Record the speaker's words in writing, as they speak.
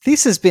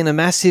This has been a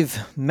massive,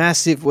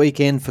 massive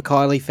weekend for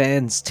Kylie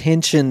fans.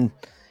 Tension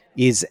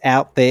is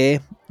out there.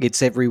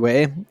 It's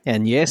everywhere.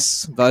 And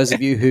yes, those of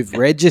you who've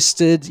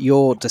registered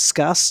your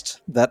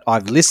disgust that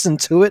I've listened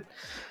to it,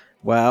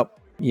 well,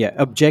 yeah,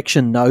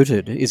 objection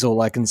noted is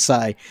all I can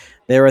say.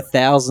 There are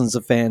thousands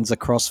of fans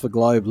across the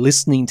globe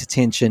listening to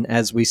Tension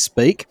as we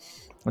speak.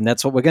 And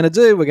that's what we're going to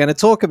do. We're going to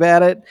talk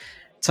about it.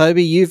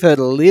 Toby, you've heard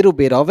a little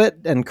bit of it.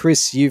 And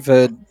Chris, you've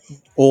heard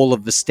all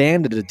of the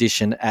standard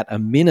edition at a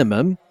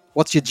minimum.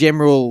 What's your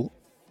general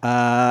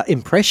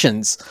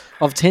impressions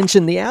of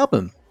Tension, the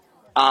album?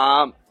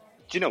 Do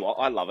you know what?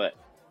 I love it.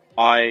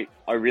 I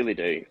really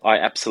do. I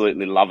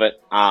absolutely love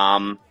it.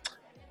 Do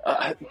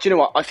you know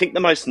what? I think the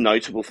most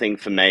notable thing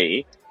for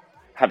me,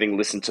 having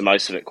listened to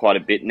most of it quite a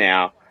bit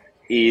now,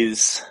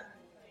 is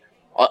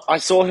I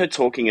saw her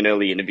talking in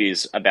early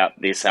interviews about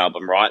this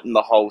album, right? And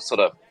the whole sort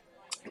of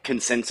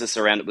consensus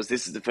around it was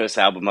this is the first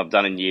album I've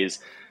done in years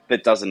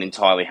that doesn't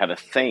entirely have a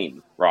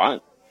theme, right?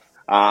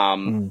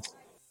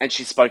 And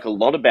she spoke a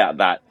lot about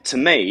that. To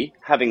me,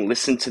 having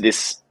listened to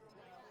this,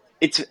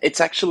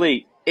 it's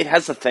actually, it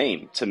has a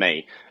theme to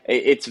me.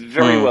 It's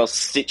very well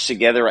stitched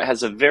together. It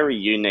has a very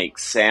unique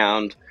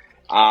sound.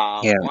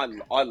 I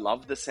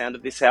love the sound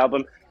of this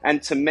album,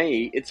 and to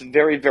me, it's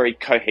very, very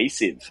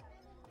cohesive.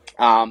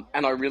 And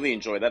I really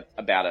enjoy that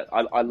about it.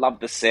 I love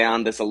the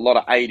sound. There's a lot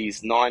of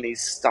 80s, 90s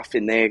stuff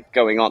in there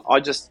going on.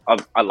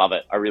 I love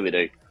it. I really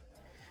do.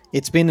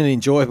 It's been an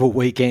enjoyable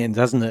weekend,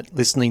 hasn't it,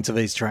 listening to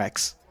these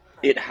tracks?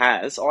 It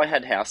has. I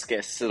had house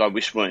guests that I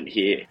wish weren't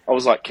here. I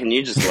was like, can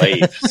you just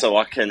leave so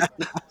I can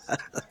be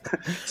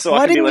left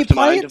to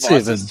my own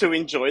devices to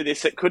enjoy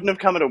this? It couldn't have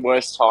come at a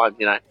worse time,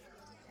 you know.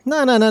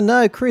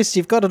 No, Chris,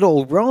 you've got it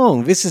all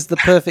wrong. This is the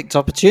perfect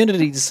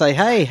opportunity to say,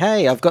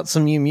 hey, I've got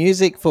some new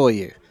music for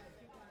you.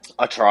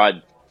 I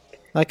tried.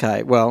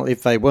 Okay, well,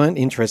 if they weren't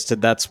interested,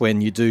 that's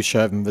when you do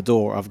show them the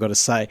door, I've got to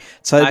say.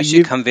 So I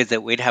should come visit.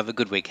 We'd have a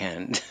good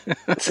weekend.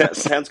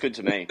 Sounds good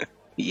to me.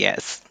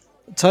 Yes.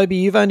 Toby,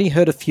 you've only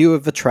heard a few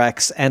of the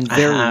tracks, and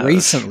very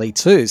recently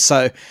too.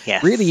 So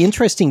really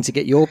interesting to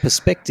get your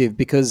perspective,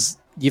 because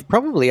you've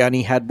probably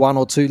only had one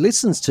or two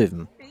listens to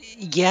them.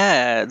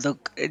 Yeah,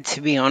 look,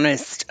 to be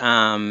honest,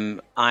 I'm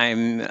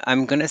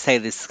going to say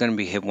this is going to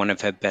be one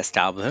of her best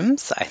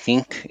albums, I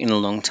think, in a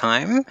long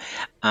time,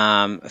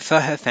 for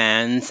her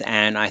fans,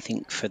 and I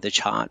think for the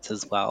charts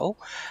as well.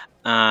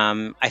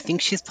 I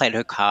think she's played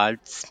her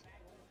cards.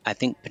 I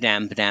think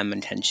Padam Padam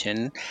and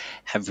Tension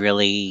have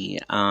really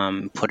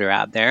put her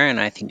out there, and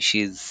I think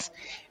she's,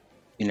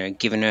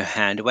 given her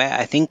hand away.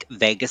 I think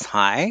Vegas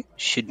High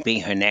should be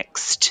her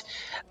next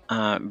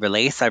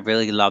release. I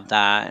really love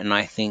that, and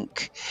I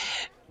think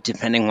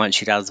depending on what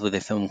she does with a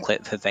film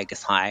clip for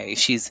Vegas High,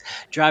 she's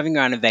driving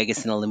around in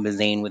Vegas in a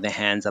limousine with her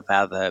hands up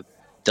out of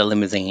the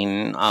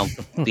limousine, I'll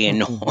be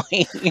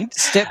annoyed.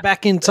 Step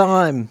back in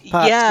time.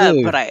 Part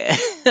two.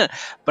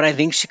 But I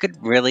think she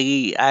could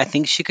really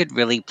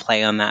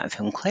play on that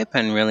film clip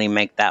and really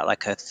make that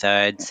like her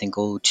third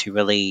single to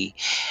really,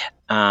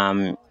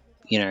 1,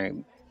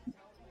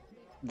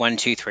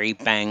 2, 3,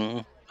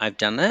 bang. I've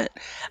done it.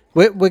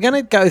 We're going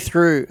to go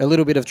through a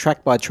little bit of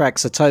track by track.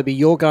 So, Toby,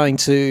 you're going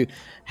to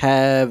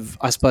have,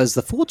 I suppose,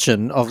 the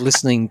fortune of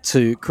listening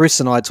to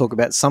Chris and I talk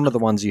about some of the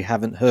ones you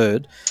haven't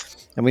heard.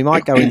 And we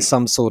might go in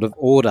some sort of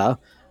order.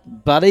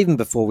 But even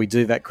before we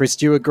do that, Chris,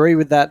 do you agree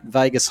with that?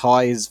 Vegas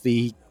High is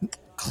the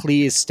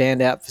clear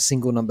standout for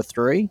single number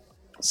 3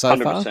 so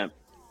 100%. far?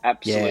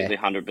 Absolutely,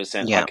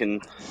 100%. Yeah.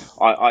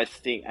 I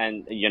think,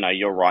 and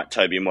you're right,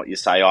 Toby, in what you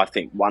say. I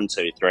think 1,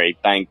 2, 3,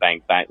 bang,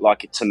 bang, bang.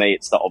 Like, to me,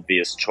 it's the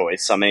obvious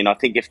choice. I mean, I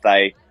think if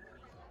they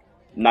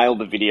nail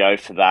the video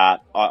for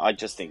that, I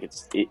just think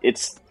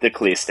it's the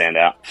clear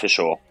standout for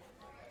sure.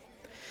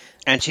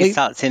 And she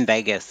starts in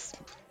Vegas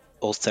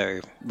also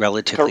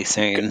relatively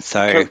soon.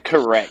 So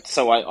correct.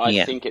 So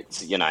I think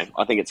it's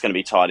I think it's going to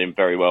be tied in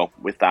very well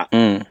with that.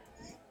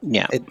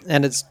 Yeah.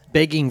 And it's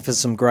begging for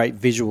some great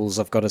visuals,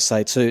 I've got to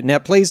say, too. Now,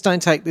 please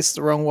don't take this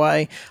the wrong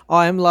way.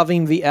 I am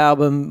loving the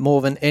album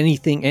more than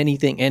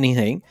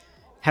anything.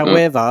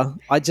 However,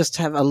 I just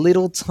have a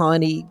little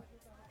tiny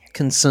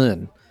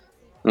concern,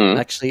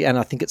 actually, and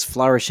I think it's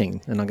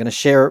flourishing, and I'm going to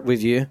share it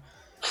with you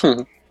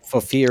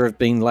for fear of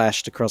being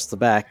lashed across the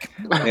back.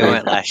 We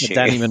won't lash you.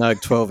 Danny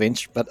Minogue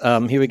 12-inch, but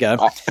here we go.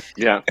 Oh,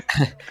 yeah.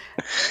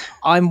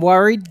 I'm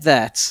worried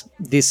that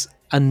this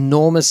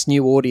enormous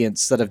new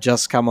audience that have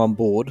just come on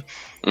board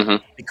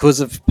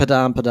because of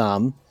Padam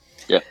Padam,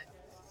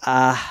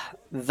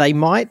 they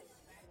might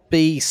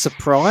be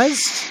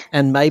surprised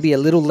and maybe a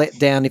little let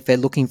down if they're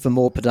looking for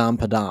more Padam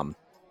Padam.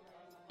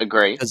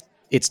 Agree. Because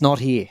it's not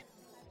here.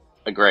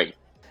 Agree.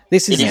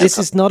 This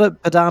is not a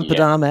Padam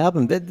Padam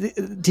album.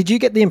 Did you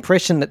get the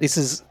impression that this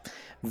is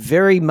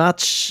very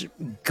much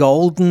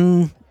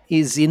Golden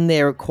is in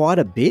there quite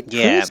a bit,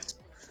 Chris? Yeah.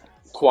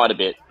 Quite a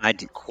bit. I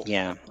did.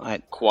 Yeah. a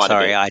bit.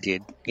 I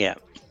did. Yeah.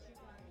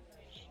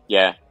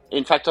 Yeah.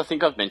 In fact, I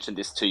think I've mentioned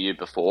this to you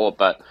before,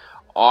 but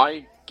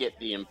I get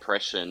the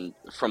impression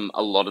from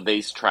a lot of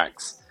these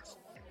tracks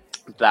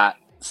that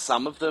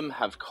some of them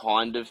have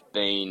kind of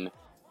been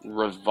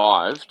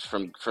revived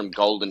from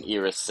golden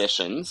era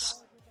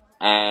sessions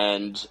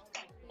and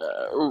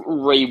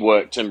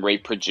reworked and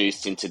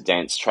reproduced into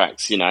dance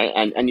tracks,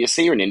 and you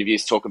see her in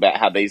interviews talk about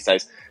how these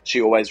days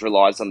she always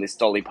relies on this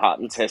Dolly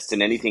Parton test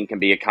and anything can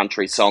be a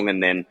country song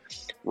and then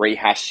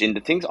rehashed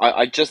into things.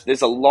 I just,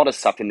 there's a lot of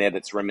stuff in there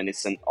that's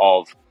reminiscent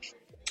of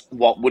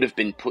what would have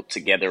been put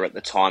together at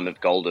the time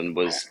of Golden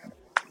was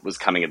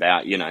coming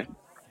about,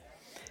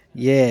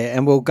 Yeah,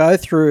 and we'll go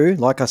through,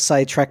 like I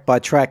say, track by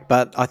track,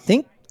 but I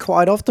think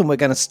quite often we're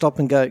going to stop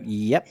and go,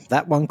 yep,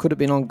 that one could have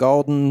been on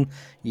Golden.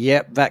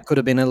 Yep, that could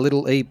have been a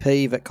little EP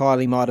that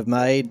Kylie might have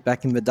made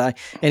back in the day.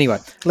 Anyway,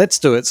 let's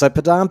do it. So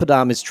Padam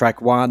Padam is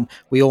track 1.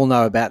 We all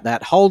know about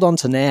that. Hold On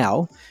to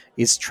Now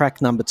is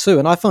track number 2,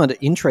 and I find it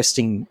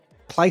interesting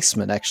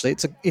placement, actually.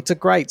 It's a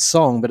great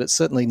song, but it's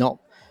certainly not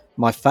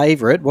my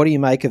favourite. What do you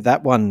make of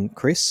that one,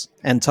 Chris?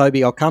 And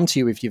Toby, I'll come to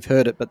you if you've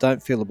heard it, but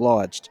don't feel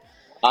obliged.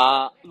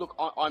 Look,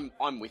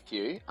 I'm with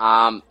you.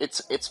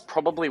 It's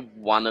probably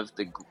one of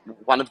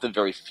the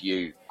very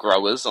few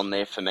growers on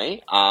there for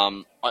me.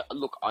 I'm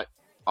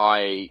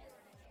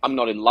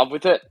not in love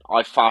with it.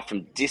 I far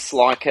from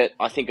dislike it.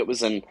 I think it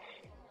was an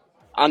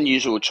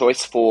unusual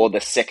choice for the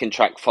second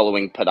track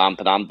following Padam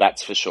Padam.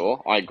 That's for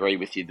sure. I agree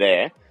with you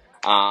there.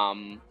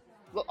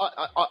 Look,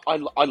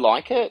 I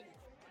like it.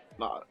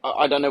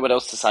 I don't know what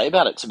else to say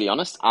about it, to be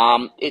honest.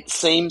 It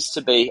seems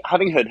to be,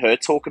 having heard her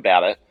talk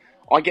about it,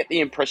 I get the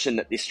impression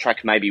that this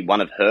track may be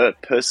one of her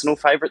personal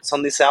favourites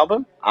on this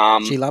album.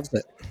 She loves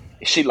it.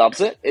 She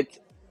loves it.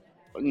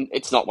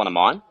 It's not one of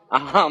mine.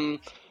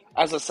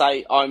 As I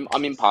say,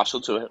 I'm impartial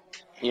to it.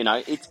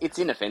 It's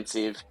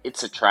inoffensive.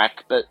 It's a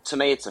track, but to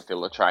me, it's a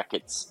filler track.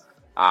 It's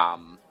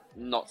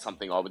not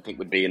something I would think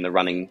would be in the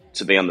running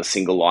to be on the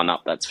single lineup.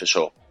 That's for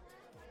sure.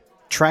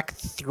 Track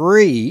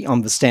 3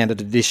 on the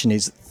standard edition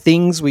is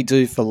Things We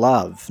Do for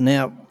Love.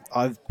 Now,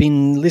 I've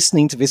been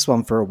listening to this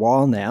one for a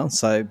while now,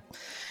 so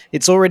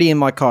it's already in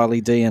my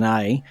Kylie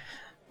DNA.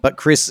 But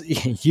Chris,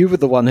 you were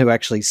the one who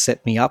actually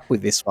set me up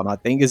with this one, I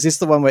think. Is this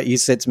the one where you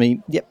said to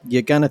me, yep,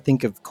 you're going to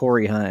think of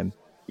Corey Haim?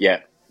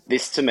 Yeah.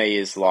 This to me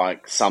is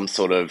like some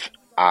sort of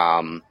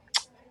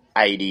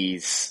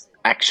 80s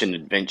action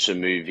adventure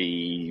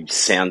movie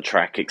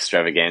soundtrack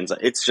extravaganza.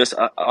 It's just,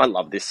 I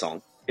love this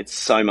song. It's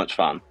so much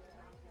fun.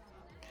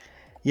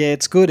 Yeah,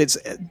 it's good.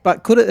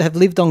 But could it have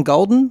lived on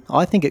Golden?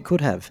 I think it could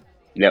have.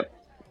 Yep.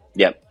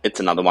 It's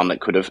another one that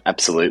could have,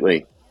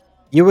 absolutely.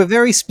 You were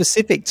very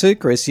specific too,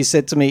 Chris. You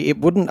said to me it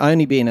wouldn't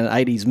only be in an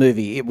 80s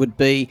movie. It would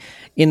be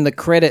in the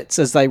credits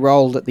as they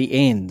rolled at the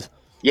end.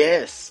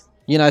 Yes.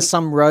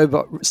 Some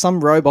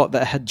robot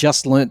that had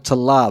just learnt to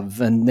love,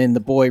 and then the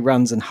boy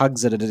runs and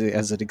hugs it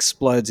as it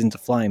explodes into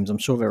flames. I'm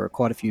sure there were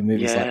quite a few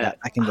movies like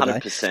that back in the day.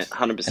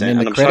 100%.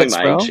 And I'm showing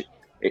my age.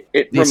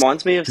 It this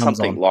reminds me of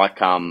something like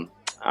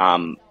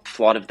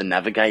Flight of the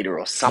Navigator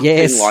or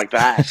something like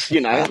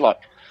that. Like.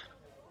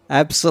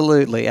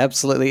 Absolutely.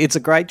 It's a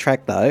great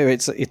track, though.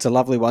 It's a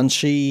lovely one.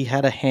 She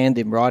had a hand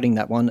in writing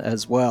that one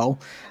as well.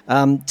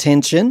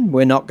 Tension.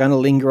 We're not going to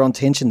linger on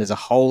Tension. There's a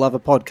whole other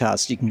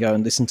podcast you can go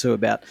and listen to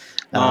about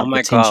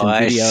the Tension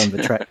video and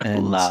the track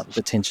and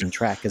the Tension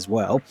track as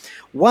well.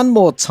 One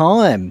More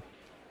Time.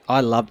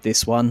 I love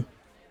this one.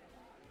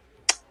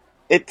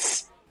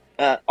 It's.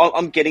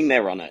 I'm getting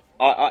there on it.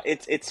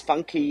 It's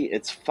funky.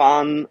 It's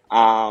fun.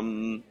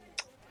 You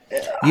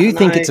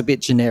think it's a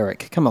bit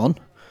generic? Come on.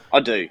 I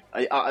do.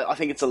 I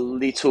think it's a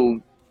little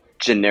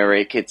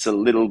generic. It's a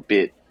little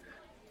bit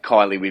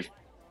Kylie. We've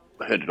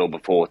heard it all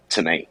before.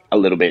 To me, a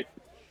little bit.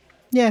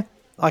 Yeah,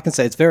 I can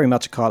say it's very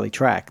much a Kylie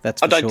track.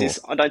 That's for sure.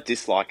 I don't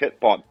dislike it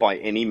by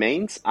any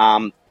means.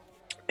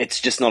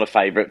 It's just not a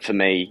favourite for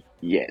me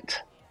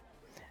yet.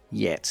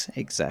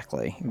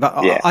 Exactly.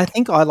 But yeah. I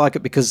think I like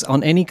it because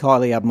on any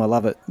Kylie album, I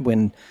love it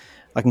when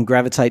I can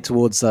gravitate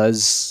towards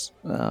those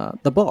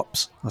the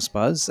bops, I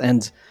suppose,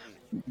 and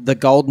the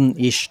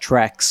golden-ish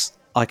tracks.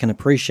 I can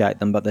appreciate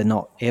them, but they're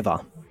not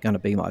ever going to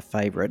be my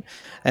favourite.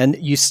 And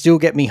You Still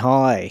Get Me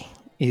High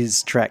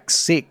is track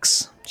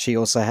 6. She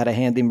also had a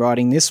hand in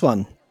writing this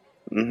one.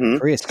 Mm-hmm.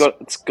 Chris.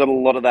 It's got a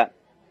lot of that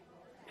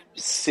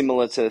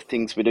similar to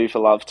Things We Do for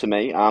Love to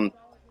me.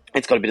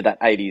 It's got a bit of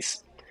that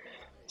 80s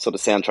sort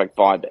of soundtrack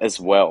vibe as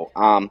well.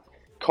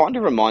 Kind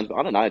of reminds me,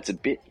 I don't know,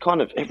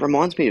 it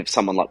reminds me of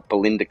someone like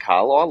Belinda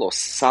Carlisle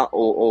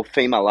or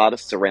female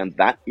artists around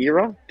that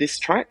era, this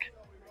track.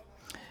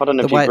 I don't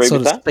know if you agree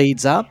with that. The way it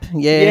sort of speeds up.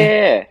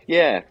 Yeah.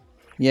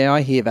 Yeah,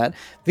 I hear that.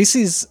 This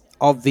is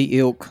of the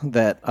ilk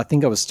that I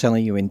think I was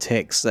telling you in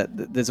text,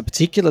 that there's a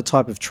particular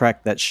type of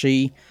track that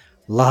she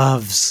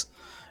loves.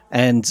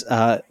 And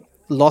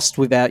Lost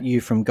Without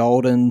You from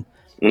Golden,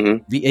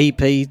 the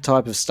EP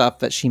type of stuff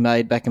that she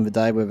made back in the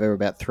day where there were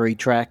about 3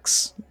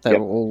 tracks. They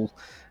were all,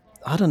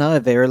 I don't know,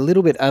 they're a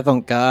little bit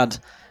avant-garde.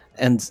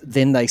 And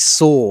then they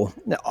soar.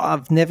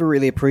 I've never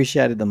really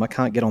appreciated them. I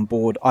can't get on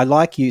board. I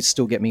like You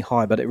Still Get Me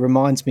High, but it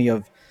reminds me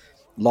of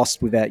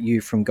Lost Without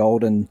You from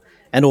Golden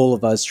and all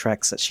of those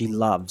tracks that she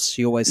loves.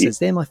 She always says,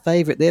 they're my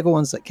favourite. They're the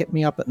ones that kept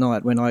me up at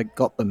night when I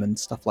got them and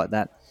stuff like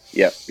that.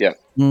 Yeah.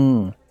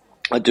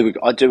 I do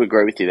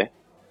agree with you there.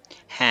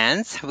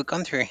 Hands? Have we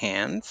gone through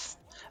Hands?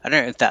 I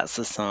don't know if that's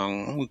the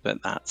song,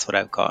 but that's what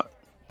I've got.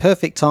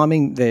 Perfect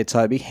timing there,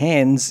 Toby.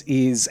 Hands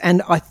is,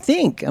 and I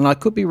think, and I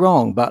could be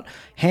wrong, but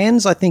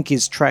Hands, I think,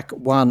 is track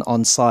 1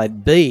 on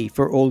side B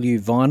for all you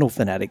vinyl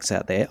fanatics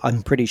out there.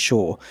 I'm pretty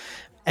sure.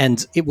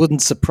 And it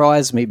wouldn't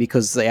surprise me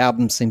because the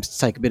album seems to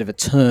take a bit of a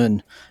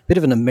turn, a bit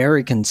of an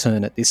American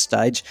turn at this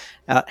stage.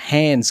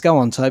 Hands, go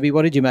on, Toby.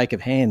 What did you make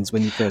of Hands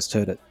when you first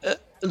heard it?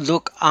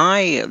 Look,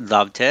 I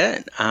loved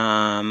it.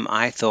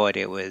 I thought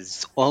it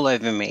was all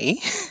over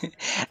me,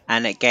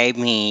 and it gave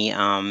me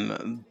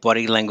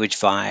body language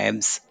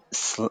vibes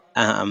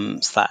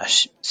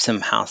slash some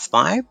house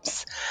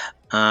vibes.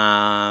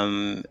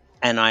 And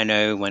I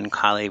know when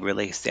Kylie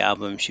released the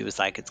album, she was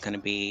like, it's going to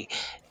be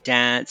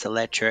dance,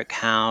 electric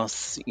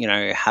house,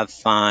 have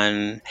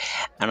fun.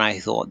 And I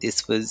thought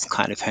this was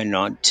kind of her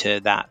nod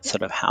to that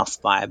sort of house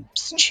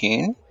vibes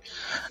tune.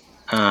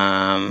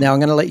 Now, I'm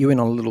going to let you in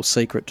on a little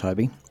secret,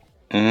 Toby.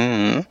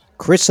 Mm.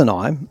 Chris and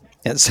I,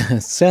 it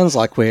sounds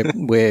like we're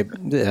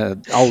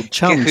old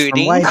chums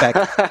from way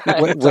back.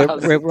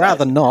 We're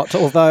rather not,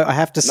 although I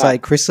have to say,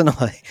 Chris and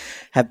I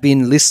have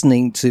been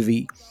listening to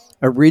the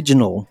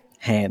original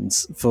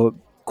Hands for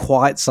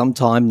quite some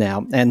time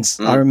now. And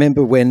I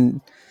remember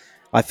when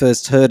I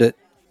first heard it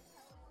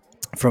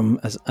from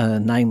a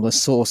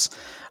nameless source,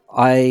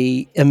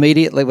 I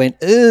immediately went,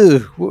 "Ooh,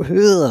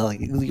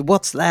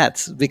 what's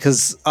that?"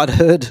 Because I'd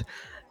heard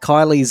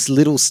Kylie's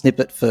little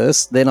snippet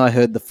first, then I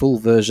heard the full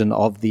version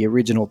of the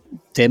original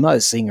demo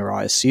singer,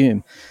 I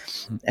assume,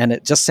 and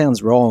it just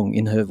sounds wrong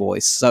in her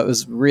voice. So it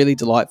was really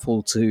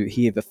delightful to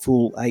hear the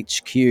full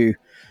HQ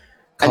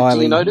And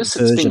do you Kylie notice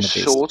it's been version of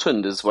this.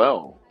 shortened as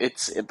well?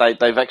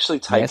 They've actually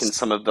taken Yes.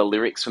 some of the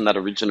lyrics from that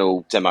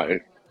original demo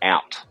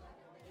out.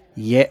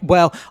 Yeah,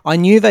 well, I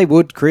knew they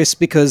would, Chris,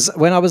 because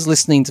when I was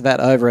listening to that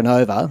over and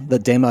over, the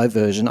demo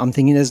version, I'm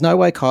thinking there's no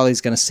way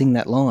Kylie's going to sing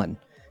that line.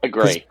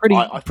 Because Agree.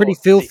 it's pretty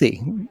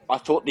filthy. I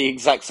thought the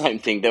exact same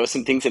thing. There were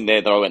some things in there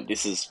that I went,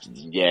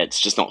 it's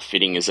just not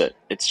fitting, is it?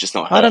 It's just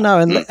not her. I don't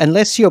know.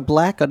 Unless you're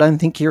black, I don't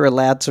think you're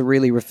allowed to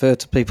really refer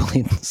to people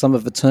in some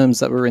of the terms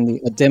that were in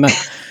the demo.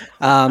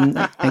 And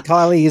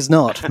Kylie is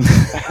not.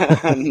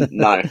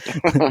 No.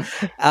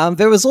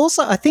 There was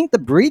also, I think the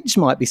bridge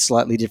might be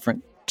slightly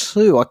different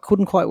too. I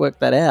couldn't quite work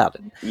that out.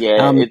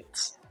 Yeah,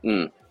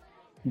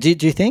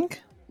 Did you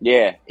think?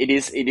 Yeah, it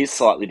is. It is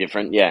slightly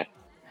different. Yeah.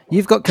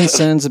 You've got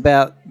concerns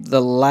about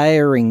the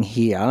layering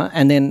here,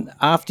 and then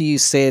after you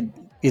said,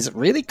 is it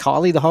really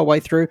Kylie the whole way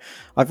through?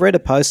 I've read a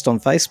post on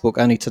Facebook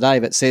only today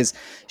that says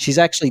she's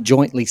actually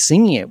jointly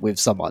singing it with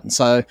someone.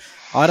 So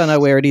I don't know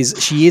where it is.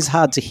 She is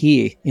hard to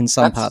hear in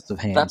some parts of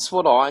Hands. That's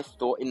what I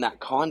thought in that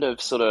kind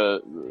of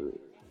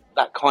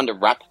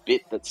rap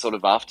bit that's sort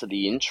of after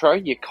the intro.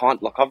 You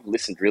can't, like, I've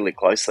listened really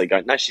closely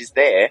going, no, she's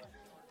there,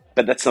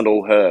 but that's not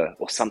all her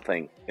or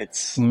something.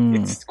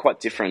 It's quite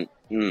different.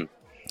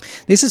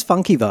 This is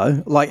funky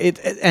though.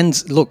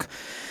 And look,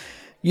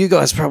 you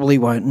guys probably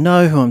won't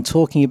know who I'm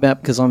talking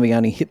about because I'm the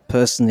only hip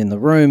person in the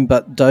room,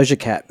 but Doja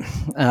Cat.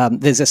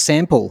 There's a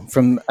sample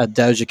from a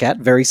Doja Cat,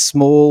 very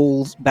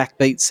small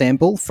backbeat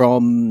sample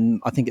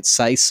from, I think it's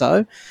Say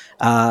So,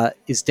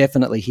 is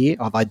definitely here.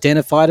 I've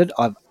identified it,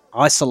 I've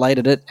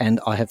isolated it, and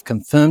I have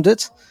confirmed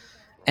it.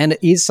 And it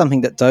is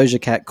something that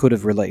Doja Cat could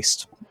have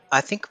released.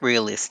 I think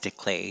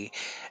realistically,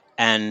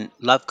 and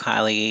love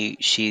Kylie,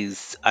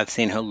 I've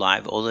seen her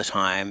live all the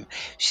time.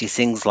 She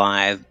sings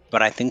live,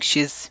 but I think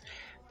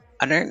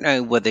I don't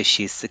know whether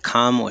she's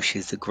succumbed or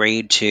she's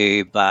agreed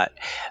to, but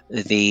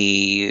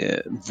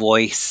the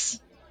voice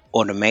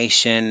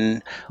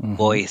automation,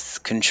 voice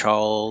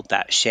control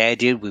that Cher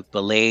did with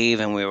Believe,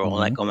 and we were all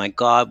like, oh my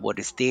God, what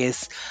is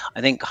this? I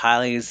think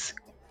Kylie's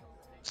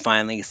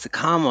finally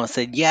succumbed or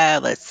said, yeah,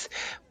 let's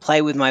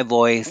play with my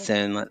voice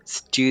and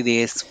let's do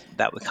this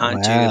that we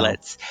can't do.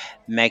 Let's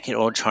make it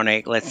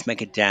electronic. Let's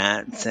make it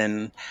dance.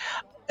 And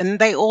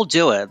they all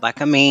do it.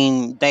 Like, I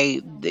mean,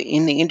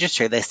 in the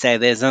industry, they say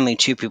there's only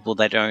two people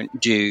that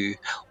don't do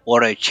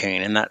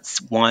auto-tune, and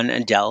that's one,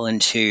 Adele,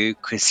 and two,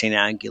 Christina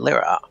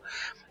Aguilera.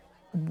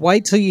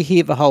 Wait till you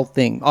hear the whole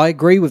thing. I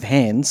agree with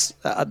Hands.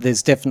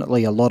 There's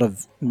definitely a lot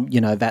of,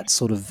 that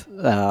sort of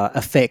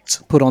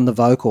effect put on the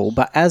vocal.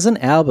 But as an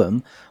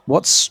album,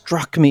 what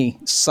struck me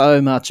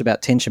so much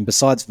about Tension,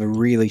 besides the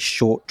really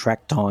short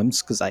track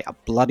times, because they are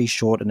bloody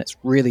short and it's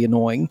really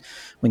annoying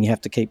when you have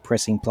to keep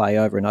pressing play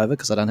over and over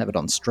because I don't have it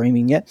on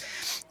streaming yet.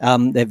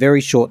 They're very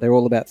short. They're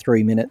all about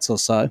 3 minutes or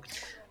so.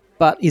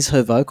 But is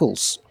her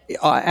vocals.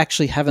 I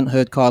actually haven't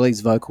heard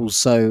Kylie's vocals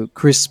so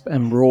crisp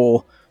and raw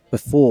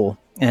before.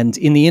 And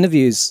in the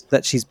interviews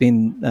that she's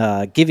been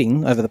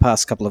giving over the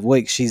past couple of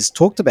weeks, she's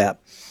talked about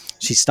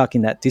she's stuck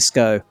in that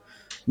disco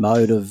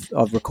mode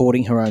of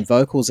recording her own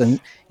vocals, and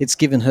it's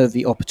given her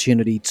the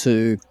opportunity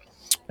to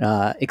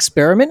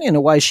experiment in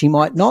a way she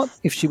might not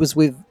if she was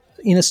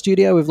in a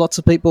studio with lots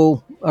of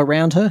people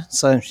around her.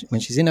 So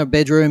when she's in her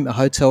bedroom, a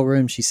hotel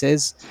room, she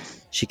says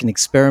she can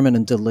experiment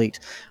and delete.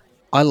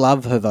 I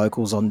love her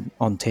vocals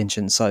on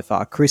Tension so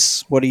far.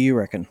 Chris, what do you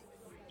reckon?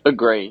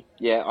 Agree.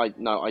 Yeah, I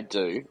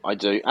do. I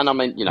do. And I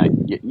mean,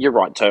 you're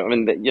right too. I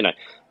mean,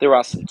 there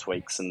are some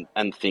tweaks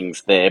and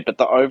things there, but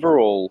the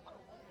overall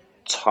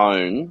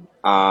tone,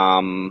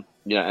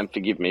 and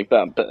forgive me,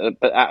 but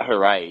at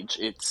her age,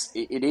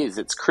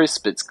 it's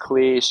crisp, it's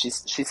clear. She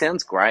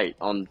sounds great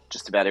on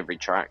just about every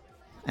track.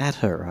 At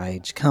her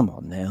age, come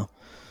on now.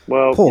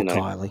 Well, Poor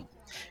Kylie.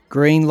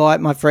 Green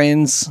light, my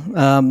friends.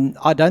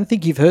 I don't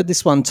think you've heard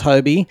this one,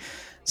 Toby.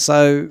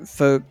 So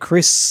for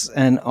Chris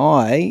and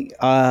I,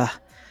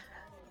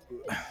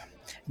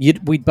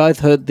 we'd both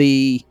heard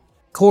the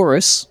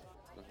chorus,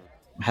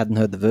 hadn't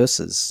heard the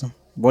verses.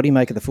 What do you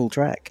make of the full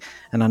track?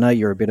 And I know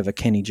you're a bit of a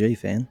Kenny G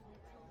fan.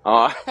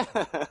 Oh,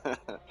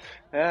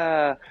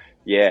 yeah.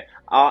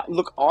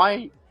 Look,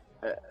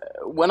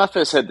 when I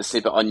first heard the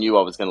snippet, I knew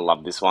I was going to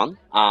love this one.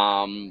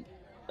 On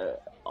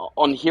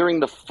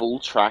hearing the full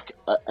track,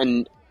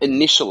 and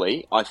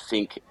initially, I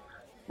think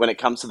when it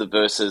comes to the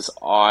verses,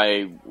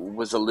 I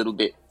was a little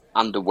bit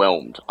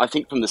underwhelmed. I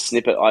think from the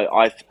snippet,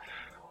 I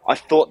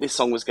thought this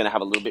song was going to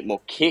have a little bit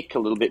more kick, a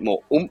little bit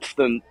more oomph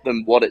than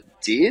what it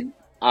did.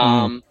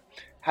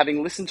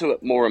 Having listened to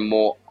it more and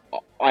more,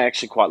 I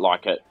actually quite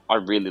like it. I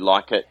really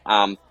like it.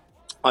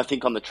 I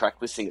think on the track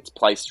listing, it's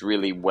placed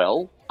really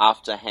well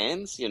after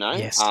Hands,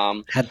 Yes,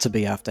 had to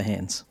be after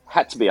Hands.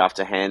 Had to be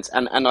after Hands.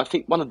 And I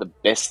think one of the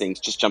best things,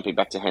 just jumping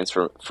back to Hands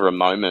for a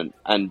moment,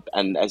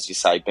 and as you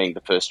say, being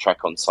the first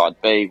track on side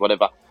B,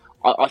 whatever,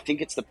 I think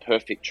it's the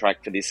perfect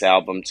track for this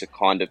album to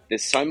kind of,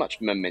 there's so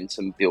much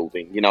momentum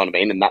building, you know what I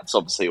mean? And that's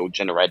obviously all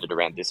generated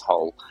around this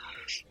whole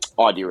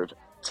idea of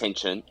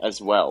tension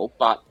as well.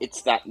 But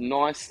it's that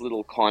nice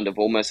little kind of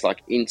almost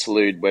like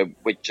interlude where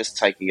we're just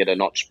taking it a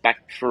notch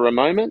back for a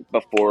moment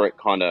before it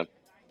kind of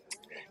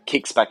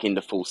kicks back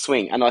into full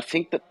swing. And I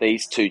think that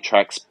these two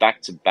tracks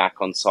back to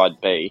back on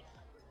side B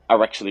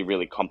are actually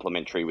really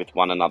complementary with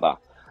one another.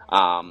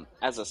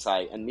 As I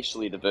say,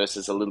 initially the verse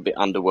is a little bit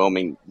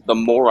underwhelming. The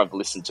more I've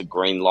listened to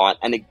Green Light,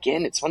 and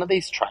again, it's one of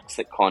these tracks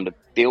that kind of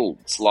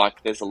builds.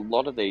 Like, there's a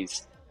lot of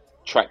these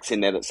tracks in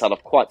there that start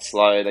off quite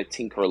slow, they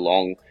tinker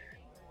along,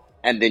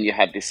 and then you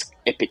have this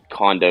epic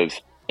kind of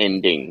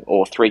ending,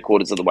 or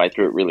 3/4 of the way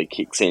through it really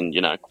kicks in,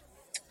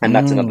 And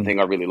that's another thing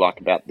I really like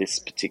about this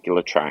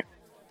particular track.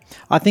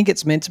 I think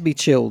it's meant to be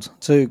chilled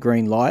too,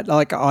 Green Light.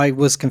 Like, I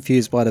was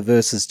confused by the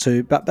verses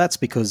too, but that's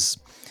because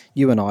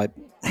you and I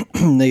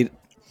need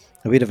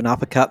a bit of an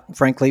uppercut.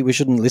 Frankly, we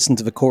shouldn't listen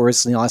to the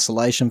chorus in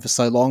isolation for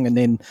so long, and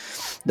then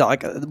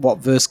like what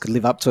verse could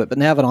live up to it. But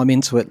now that I'm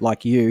into it,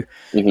 like you,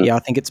 I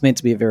think it's meant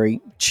to be a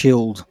very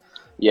chilled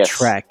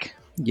track.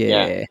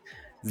 Yeah.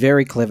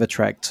 Very clever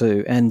track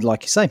too. And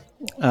like you say,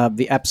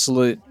 the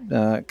absolute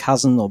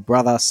cousin or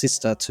brother,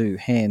 sister to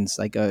Hands,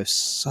 they go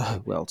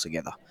so well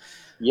together.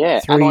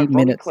 Yeah, 3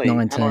 minutes 19.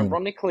 And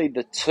ironically,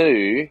 the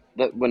two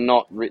that were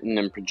not written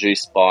and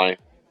produced by,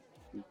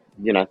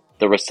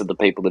 the rest of the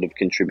people that have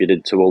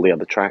contributed to all the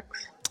other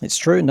tracks. It's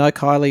true. No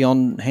Kylie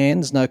on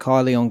Hands, no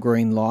Kylie on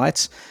Green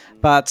Light.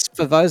 But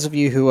for those of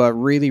you who are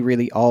really,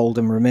 really old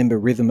and remember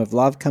Rhythm of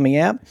Love coming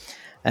out,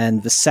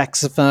 and the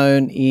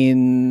saxophone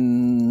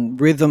in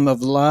Rhythm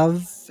of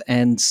Love,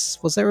 and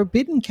was there a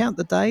bit in Count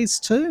the Days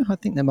too? I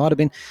think there might have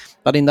been.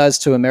 But in those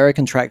two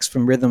American tracks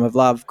from Rhythm of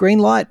Love, Green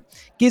Light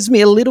gives me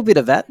a little bit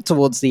of that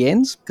towards the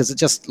end, because it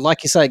just,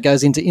 like you say, it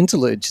goes into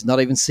interlude. She's not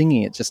even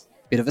singing it, just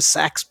a bit of a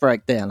sax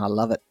breakdown. I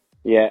love it.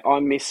 Yeah,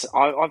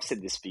 I've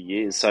said this for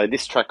years, so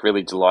this track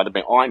really delighted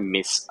me. I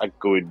miss a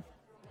good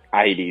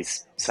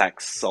 80s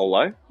sax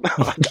solo.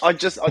 I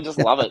just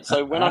love it.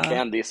 So when I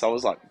found this, I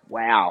was like,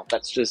 wow,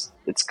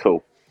 it's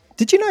cool.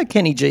 Did you know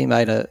Kenny G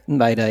made a,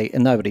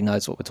 and nobody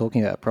knows what we're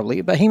talking about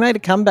probably, but he made a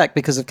comeback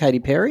because of Katy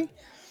Perry?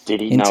 Did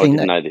he? No, I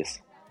didn't know this.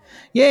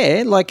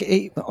 Yeah, like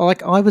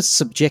I was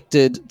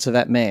subjected to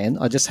that man.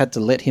 I just had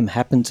to let him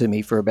happen to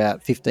me for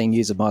about 15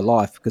 years of my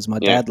life because my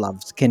dad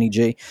loved Kenny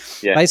G.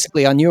 Yeah.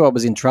 Basically, I knew I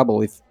was in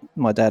trouble if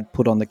my dad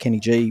put on the Kenny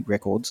G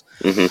records.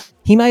 Mm-hmm.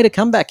 He made a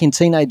comeback in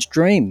Teenage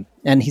Dream,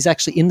 and he's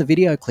actually in the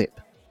video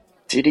clip.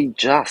 Did he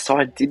just?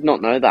 I did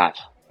not know that.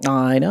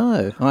 I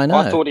know.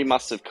 I thought he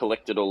must have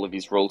collected all of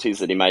his royalties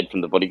that he made from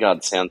the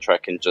Bodyguard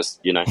soundtrack and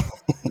just,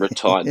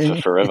 retired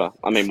for forever.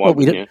 I mean, why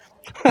wouldn't you?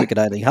 We could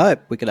only hope.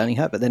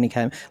 But then he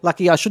came.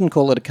 Lucky, I shouldn't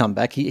call it a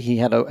comeback. He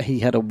had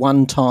a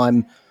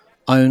one-time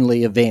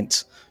only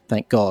event.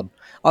 Thank God.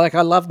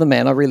 I love the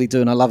man. I really do,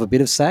 and I love a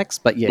bit of sax.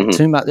 But yeah,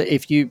 too much.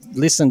 If you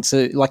listen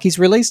to, he's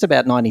released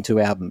about 92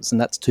 albums,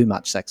 and that's too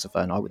much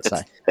saxophone, I would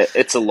say.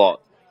 It's a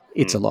lot.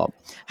 It's a lot.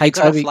 Hey,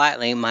 Toby.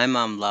 Slightly, my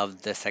mum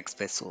loved the Sex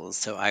Pistols,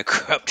 so I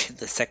grew up to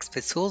the Sex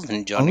Pistols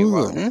and Johnny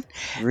Rotten.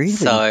 Really?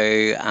 So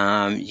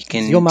you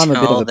can. Is your mum a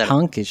bit of a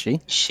punk? Is she?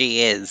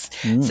 She is.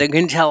 So you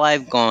can tell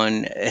I've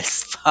gone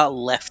as far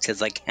left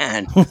as I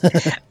can,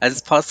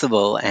 as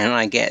possible, and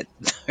I get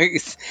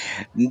those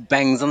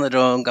bangs on the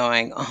door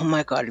going, "Oh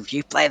my God! If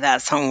you play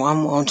that song one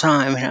more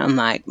time," and I'm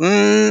like,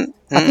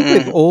 I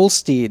think we've all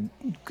steered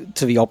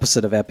to the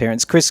opposite of our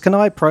parents. Chris, can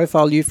I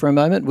profile you for a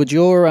moment? Would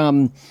your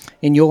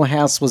in your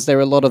house, was there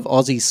a lot of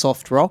Aussie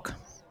soft rock?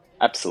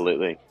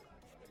 Absolutely.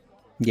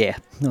 Yeah,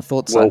 I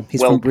thought so.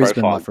 He's from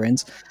Brisbane, my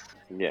friends.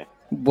 Yeah.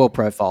 Well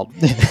profiled.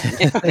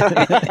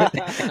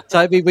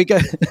 Toby, we go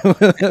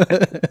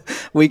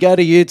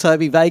to you,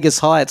 Toby. Vegas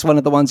High. It's one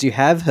of the ones you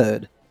have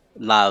heard.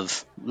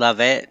 Love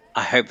it.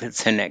 I hope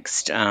it's her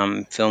next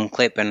film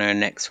clip and her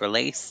next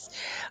release.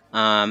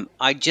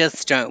 I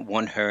just don't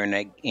want her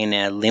in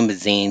a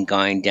limousine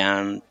going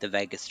down the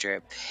Vegas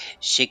Strip.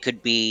 She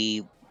could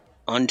be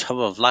on top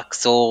of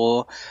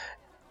Luxor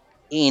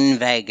in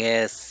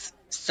Vegas.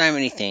 So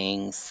many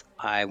things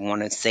I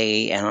want to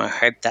see, and I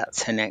hope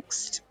that's her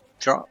next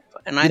drop.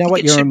 And I You know think what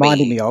it you're should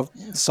reminding be. me of?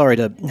 Sorry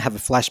to have a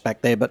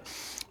flashback there, but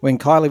when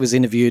Kylie was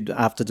interviewed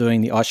after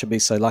doing the I Should Be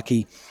So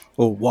Lucky,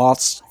 or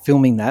whilst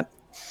filming that,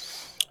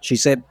 she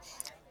said,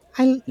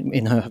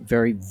 in her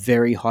very,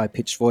 very high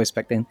pitched voice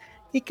back then,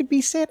 it could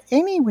be set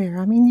anywhere.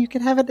 I mean, you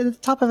could have it at the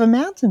top of a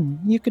mountain.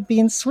 You could be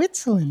in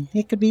Switzerland.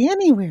 It could be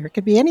anywhere. It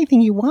could be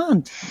anything you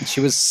want. And she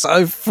was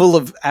so full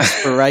of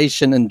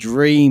aspiration and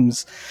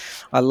dreams.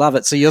 I love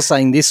it. So you're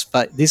saying this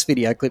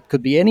video clip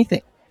could be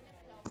anything?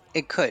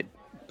 It could,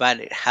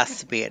 but it has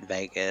to be at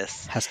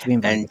Vegas. Has to be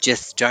in Vegas. And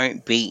just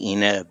don't be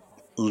in a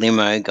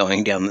limo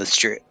going down the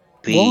strip.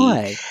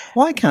 Why?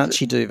 Why can't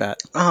she do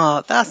that?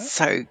 Oh, that's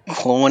so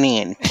corny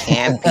and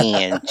campy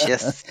and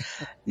just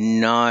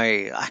no.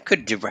 I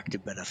could direct a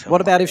better film. What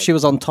about if like she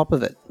was on top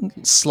of it,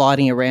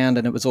 sliding around,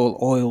 and it was all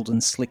oiled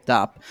and slicked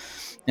up,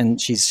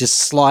 and she's just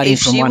sliding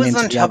If from she one was end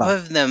to on the top other?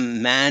 of the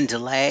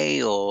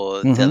Mandalay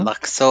or the Mm-hmm.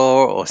 Luxor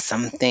or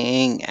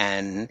something,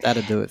 and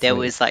That'd do it there for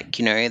you. was like,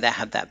 they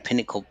have that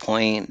pinnacle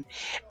point,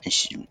 and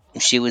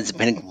she was the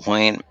pinnacle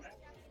point.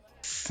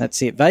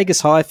 That's it.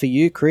 Vegas High for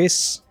you,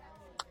 Chris.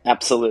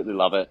 Absolutely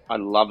love it. I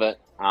love it.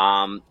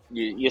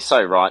 You're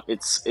so right.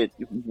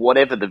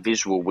 Whatever the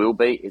visual will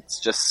be, it's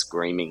just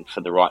screaming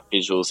for the right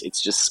visuals. It's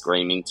just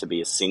screaming to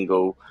be a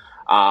single.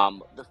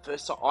 The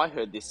first time I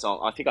heard this song,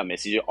 I think I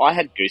messaged you. I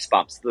had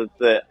goosebumps.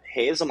 The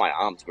hairs on my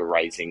arms were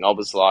raising. I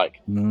was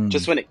like,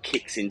 just when it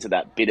kicks into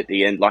that bit at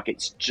the end, like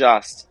it's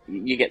just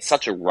you get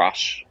such a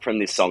rush from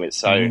this song. It's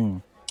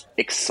so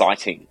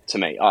exciting to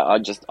me. I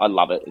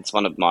love it. It's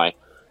one of my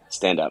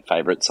standout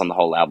favorites on the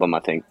whole album, I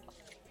think.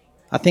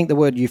 I think the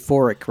word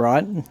euphoric,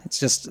 right? It's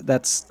just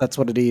that's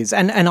what it is.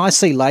 And I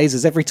see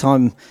lasers every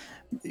time.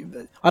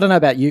 I don't know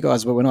about you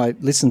guys, but when I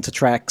listen to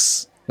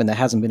tracks when there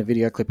hasn't been a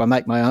video clip, I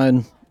make my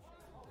own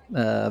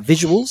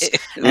visuals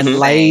and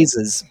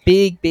lasers,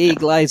 big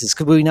lasers,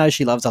 because we know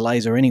she loves a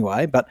laser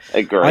anyway. But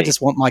Agree. I just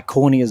want my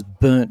corneas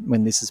burnt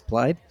when this is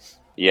played.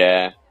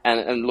 Yeah,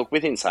 and look,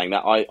 within saying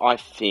that, I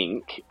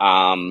think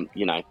Padam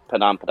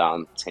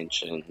Padam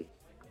Tension,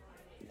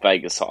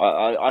 Vegas.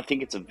 I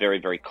think it's a very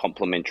very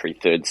complimentary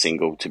third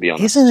single, to be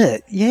honest. Isn't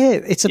it? Yeah,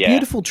 it's a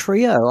beautiful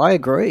trio. I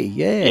agree.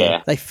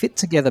 Yeah. They fit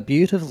together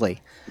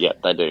beautifully. Yeah,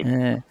 they do.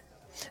 Yeah.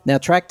 Now,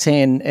 track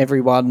 10,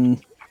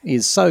 everyone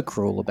is so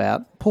cruel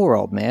about. Poor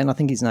old man. I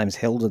think his name's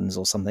Heldens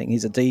or something.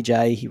 He's a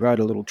DJ. He wrote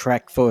a little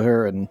track for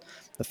her, and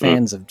the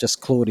fans have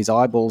just clawed his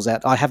eyeballs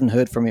out. I haven't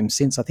heard from him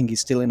since. I think he's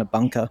still in a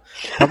bunker,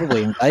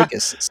 probably in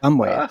Vegas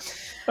somewhere.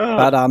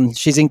 But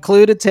she's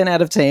included 10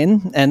 out of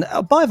 10. And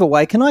by the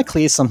way, can I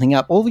clear something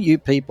up? All you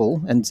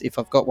people, and if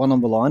I've got one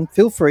on the line,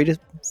 feel free to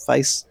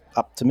face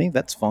up to me.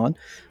 That's fine.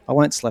 I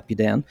won't slap you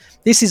down.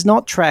 This is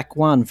not track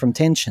 1 from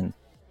Tension.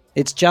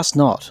 It's just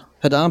not.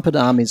 Padam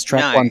Padam is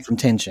track 1 from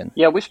Tension.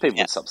 Yeah, I wish people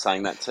would stop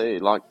saying that too.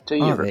 Like, do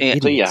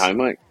your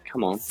homework.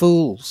 Come on.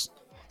 Fools.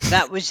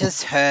 That was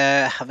just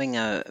her having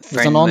a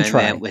friend an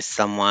entree. moment with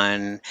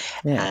someone,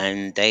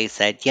 and they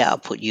said, "Yeah, I'll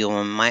put you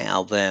on my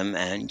album,"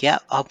 and "Yeah,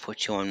 I'll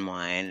put you on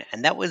mine,"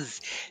 and that was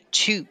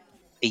 2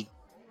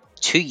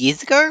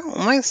 years ago,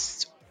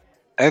 almost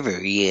over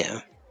a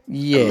year.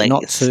 Yeah,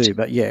 not 2,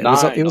 but yeah,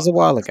 it was a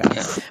while ago.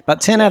 Yeah.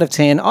 But 10 out of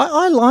 10,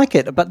 I like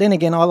it. But then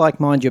again, I like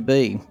Mind Your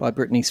Bee by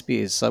Britney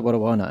Spears. So what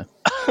do I know?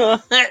 Do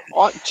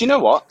you know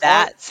what?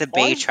 That's a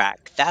B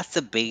track. That's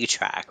a B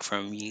track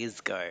from years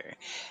ago,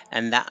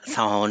 and that's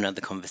a whole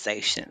nother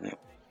conversation.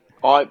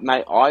 I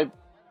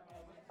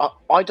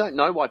don't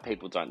know why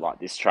people don't like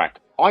this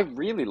track. I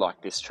really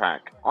like this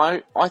track.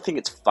 I think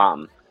it's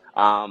fun,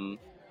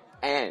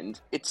 and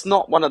it's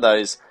not one of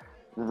those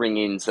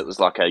ring-ins that was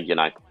like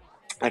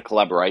a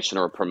collaboration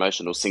or a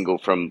promotional single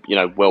from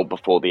well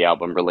before the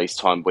album release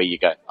time, where you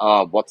go,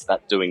 oh, what's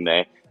that doing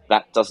there?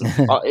 That doesn't.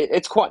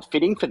 It's quite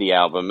fitting for the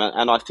album,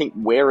 and I think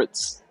where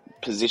it's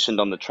positioned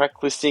on the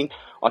track listing,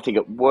 I think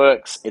it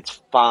works.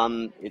 It's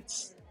fun.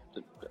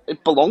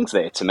 It belongs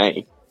there to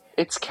me.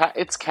 It's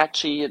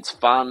catchy. It's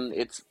fun.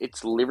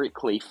 It's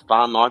lyrically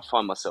fun. I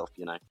find myself,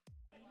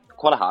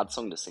 quite a hard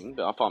song to sing,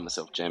 but I find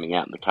myself jamming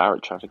out in the car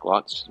at traffic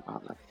lights,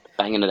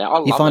 banging it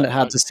out. You find it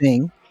hard to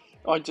sing?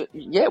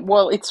 Yeah,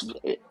 well, it's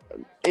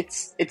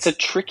a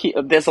tricky.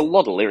 There's a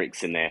lot of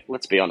lyrics in there.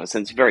 Let's be honest,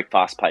 and it's very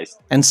fast paced.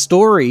 And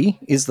Story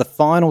is the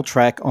final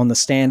track on the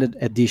standard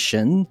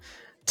edition.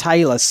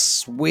 Taylor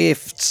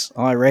Swift,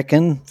 I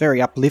reckon,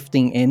 very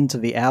uplifting end to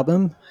the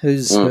album.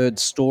 Who's heard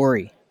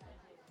Story?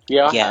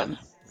 Yeah, I have.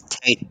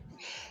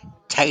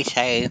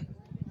 Tay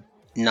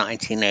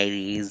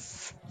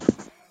 1980s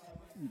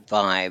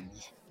vibe.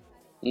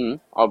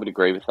 I would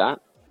agree with that.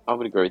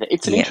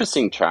 It's an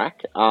interesting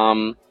track.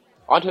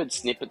 I'd heard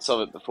snippets of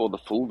it before the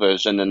full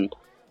version, and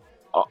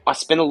I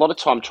spent a lot of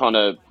time trying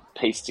to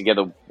piece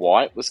together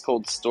why it was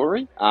called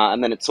Story,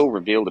 and then it's all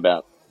revealed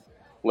about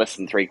less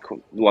than three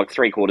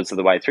quarters of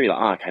the way through. Like,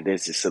 oh, okay,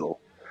 there's this little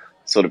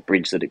sort of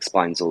bridge that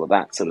explains all of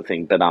that sort of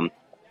thing. But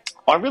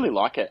I really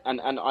like it,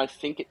 and I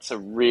think it's a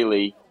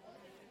really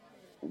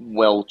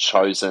well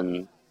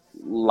chosen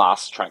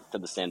last track for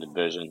the standard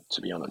version,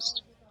 to be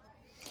honest.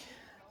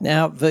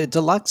 Now, the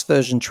deluxe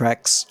version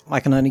tracks, I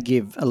can only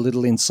give a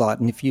little insight,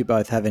 and if you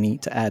both have any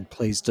to add,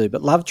 please do.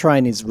 But Love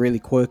Train is really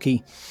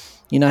quirky.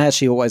 You know how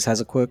she always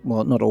has a quirk?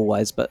 Well, not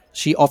always, but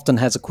she often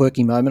has a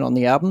quirky moment on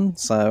the album.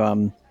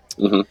 So,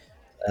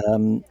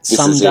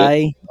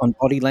 Someday on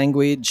Body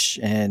Language,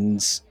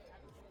 and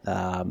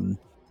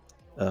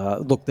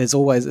look,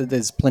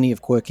 there's plenty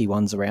of quirky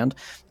ones around.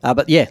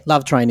 But yeah,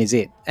 Love Train is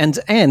it. And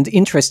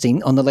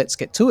interesting, on the Let's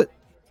Get To It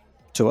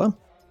tour,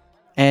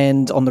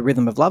 and on the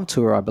Rhythm of Love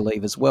tour, I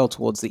believe, as well,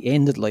 towards the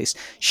end at least,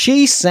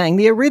 she sang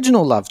the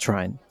original Love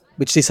Train,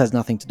 which this has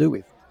nothing to do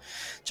with.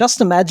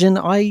 Just imagine,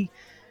 I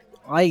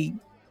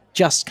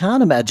just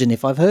can't imagine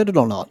if I've heard it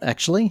or not,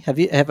 actually. Have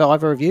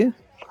either of you?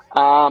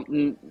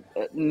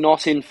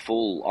 Not in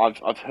full.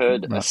 I've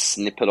heard a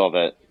snippet of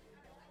it,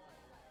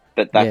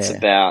 but that's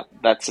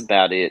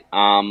about it.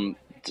 A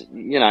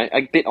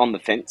bit on the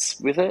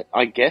fence with it,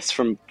 I guess,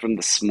 from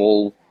the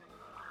small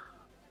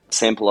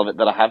sample of it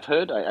that I have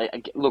heard.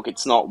 Look,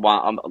 it's not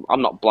one.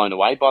 I'm not blown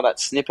away by that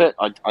snippet.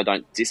 I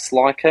don't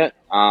dislike it.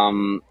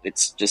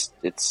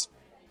 It's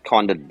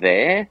kind of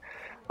there.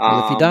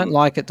 Well, if you don't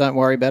like it, don't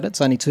worry about it. It's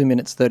only 2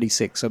 minutes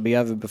 36. So it'll be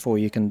over before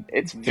you can.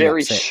 It's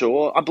very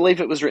short. I believe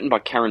it was written by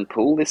Karen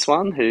Poole, this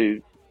one,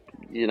 who,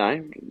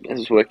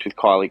 has worked with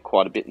Kylie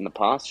quite a bit in the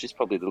past. She's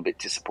probably a little bit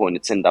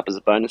disappointed to end up as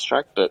a bonus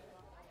track, but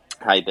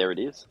hey, there it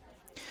is.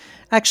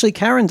 Actually,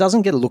 Karen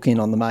doesn't get a look in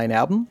on the main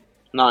album.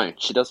 No,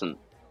 she doesn't.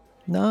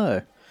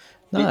 No.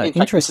 In fact,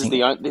 interesting.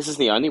 This is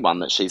the only one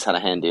that she's had a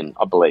hand in,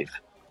 I believe.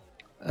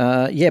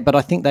 Yeah, but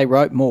I think they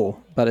wrote more,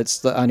 but it's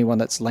the only one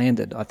that's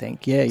landed, I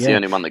think. Yeah, it's the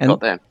only one that got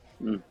there.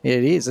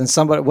 It is. And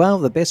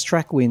the best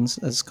track wins,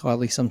 as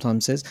Kylie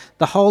sometimes says.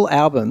 The whole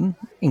album,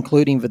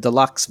 including the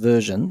deluxe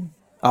version,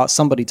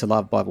 Somebody to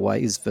Love, by the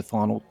way, is the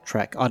final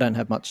track. I don't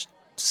have much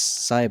to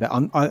say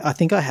about it. I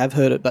think I have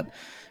heard it, but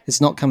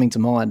it's not coming to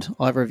mind.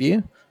 Either of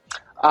you?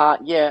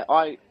 Yeah,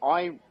 I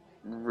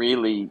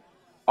really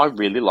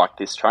like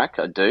this track.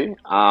 I do.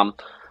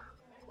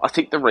 I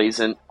think the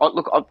reason,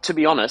 to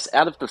be honest,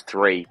 out of the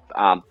three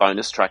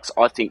bonus tracks,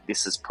 I think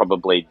this is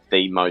probably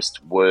the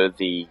most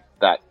worthy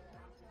that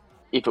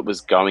if it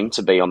was going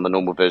to be on the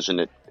normal version,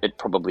 it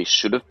probably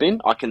should have been.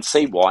 I can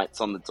see why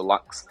it's on the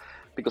deluxe,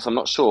 because I'm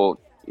not sure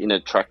in a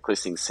track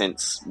listing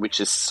sense,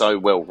 which is so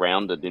well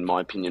rounded in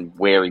my opinion,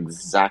 where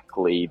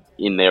exactly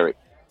in there it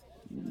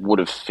would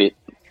have fit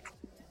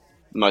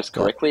most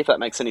correctly, if that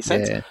makes any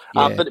sense. Yeah.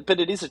 But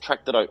it is a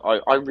track that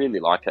I really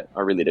like it. I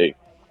really do.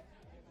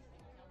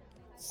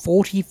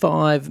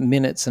 45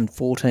 minutes and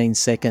 14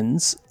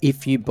 seconds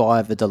if you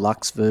buy the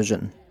deluxe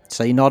version.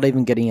 So you're not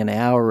even getting an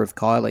hour of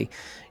Kylie.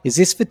 Is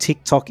this the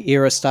TikTok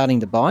era starting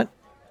to bite?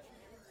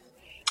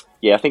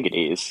 Yeah, I think it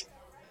is.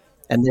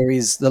 And there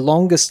is the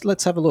longest,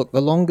 let's have a look.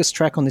 The longest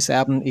track on this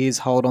album is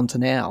Hold On To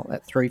Now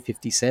at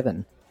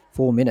 3:57.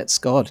 4 minutes.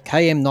 God,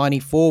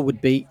 KM94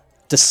 would be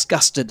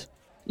disgusted.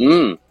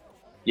 Yeah,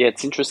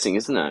 it's interesting,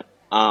 isn't it?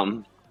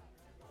 I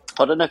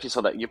don't know if you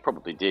saw that. You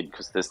probably did,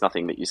 because there's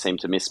nothing that you seem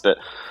to miss. But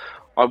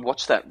I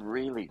watched that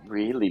really,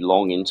 really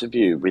long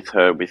interview with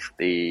her with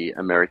the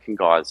American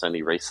guys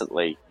only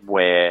recently,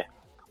 where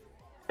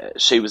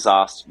she was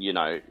asked, due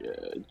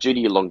to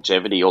your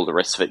longevity, all the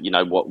rest of it,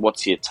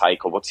 what's your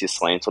take or what's your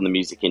slant on the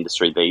music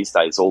industry these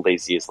days, all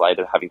these years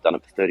later, having done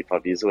it for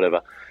 35 years or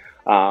whatever.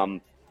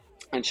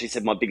 And she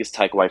said, my biggest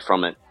takeaway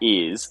from it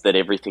is that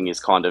everything is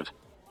kind of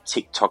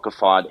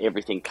TikTokified,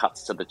 everything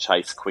cuts to the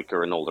chase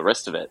quicker and all the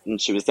rest of it. And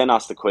she was then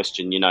asked the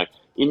question,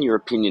 in your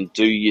opinion,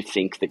 do you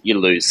think that you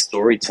lose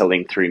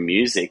storytelling through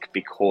music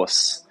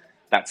because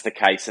that's the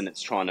case and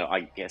it's trying to,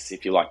 I guess,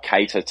 if you like,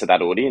 cater to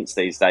that audience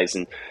these days?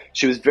 And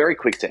she was very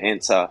quick to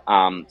answer.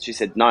 She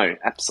said, no,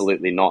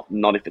 absolutely not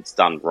if it's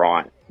done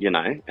right,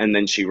 And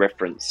then she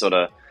referenced sort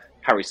of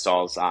Harry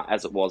Styles,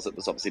 as it was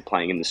obviously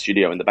playing in the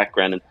studio in the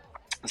background, and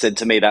said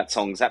to me, that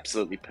song's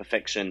absolutely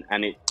perfection,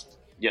 and it,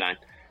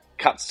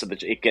 cuts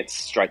to it gets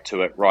straight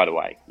to it right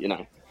away,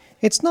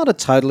 It's not a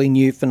totally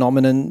new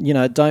phenomenon.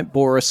 Don't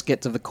bore us,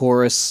 get to the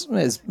chorus.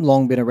 It's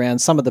long been around.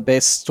 Some of the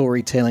best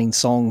storytelling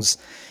songs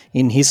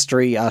in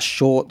history are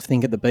short.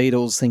 Think of the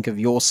Beatles, think of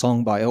Your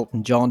Song by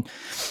Elton John.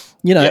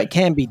 It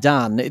can be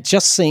done. It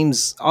just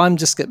seems, I'm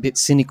just a bit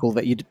cynical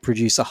that you'd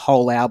produce a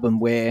whole album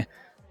where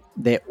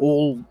they're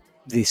all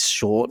this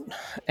short.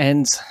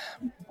 And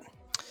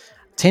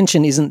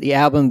Tension isn't the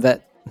album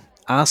that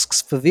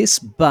asks for this,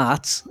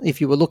 but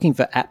if you were looking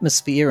for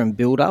atmosphere and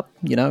build-up,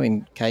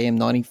 in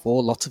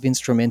KM94, lots of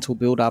instrumental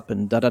build-up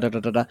and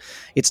da-da-da-da-da,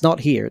 it's not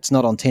here. It's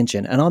not on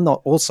Tension. And I'm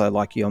not, also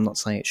like you, I'm not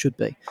saying it should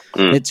be.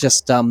 It's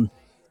just,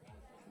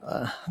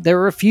 there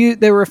were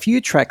a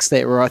few tracks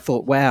there where I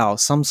thought, wow,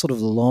 some sort of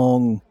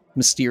long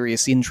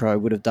mysterious intro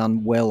would have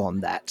done well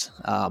on that.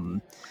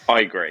 I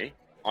agree.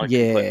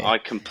 Yeah. I Even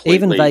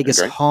completely Vegas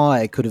agree.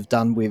 High could have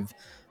done with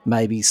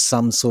maybe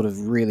some sort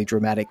of really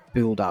dramatic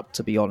build up,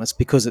 to be honest,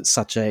 because it's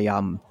such a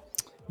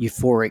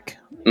euphoric.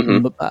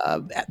 Hmm.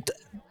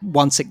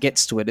 Once it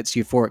gets to it, it's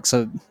euphoric.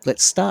 So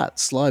let's start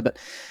slow, but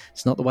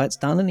it's not the way it's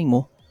done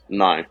anymore.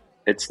 No,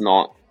 it's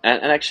not.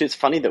 And actually, it's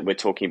funny that we're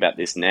talking about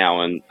this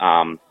now and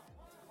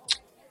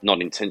not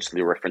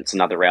intentionally reference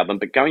another album,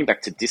 but going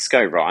back to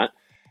disco, right?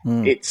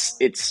 Mm.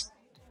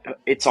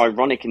 It's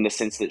ironic in the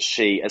sense that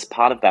she, as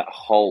part of that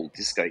whole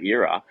disco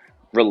era,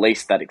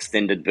 released that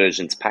extended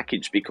versions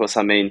package because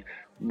I mean,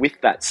 with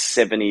that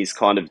 70s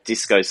kind of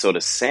disco sort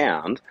of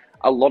sound,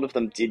 a lot of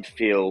them did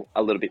feel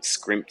a little bit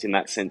scrimped in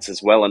that sense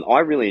as well. And I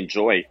really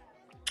enjoy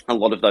a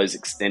lot of those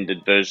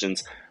extended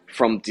versions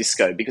from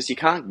disco because you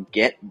can't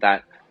get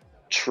that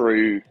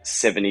true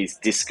 70s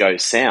disco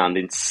sound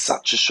in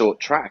such a short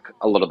track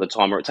a lot of the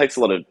time, or it takes a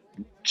lot of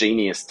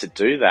genius to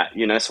do that,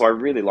 you know. So I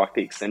really like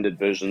the extended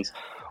versions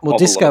Well, of a lot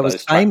disco of was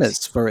those tracks.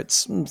 famous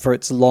for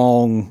its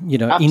long,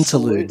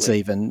 interludes, Absolutely.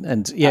 even,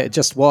 and yeah, it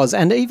just was.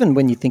 And even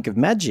when you think of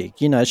Magic,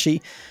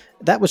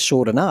 that was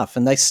short enough,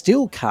 and they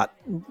still cut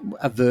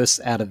a verse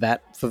out of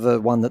that for the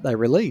one that they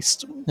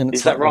released, and Is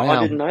it's that like, right? I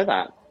wow. didn't know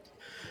that.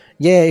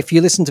 Yeah, if you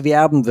listen to the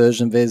album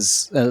version,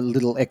 there's a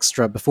little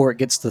extra before it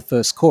gets to the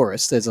first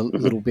chorus. There's a Hmm.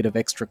 little bit of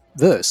extra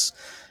verse,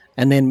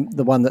 and then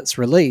the one that's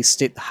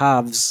released, it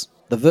halves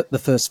the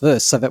first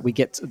verse so that we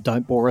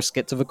don't bore us,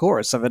 get to the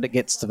chorus, so that it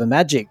gets to the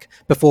magic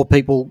before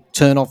people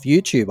turn off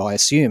YouTube, I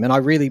assume, and I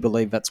really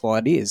believe that's why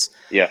it is.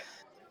 Yeah.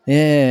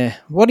 Yeah,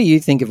 what do you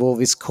think of all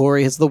this,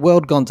 Corey? Has the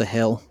world gone to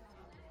hell?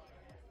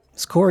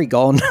 Is Corey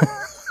gone?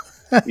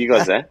 You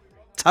guys there?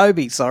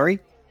 Toby, sorry,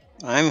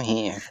 I'm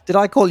here. did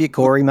I call you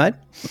Corey, mate?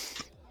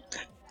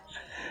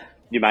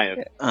 You may have.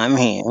 I'm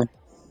here.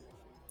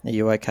 Are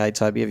you okay,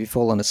 Toby? Have you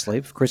fallen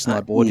asleep? Chris and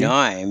I bored No, you.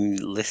 I'm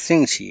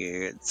listening to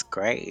you. It's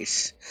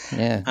great.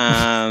 Yeah.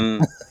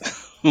 Um,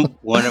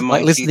 what are Like my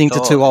few listening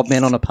to two old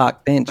men thoughts? on a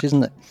park bench,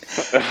 isn't it?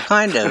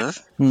 Kind of.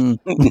 Hmm.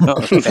 No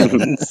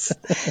offense.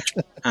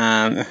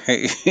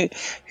 Who,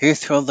 who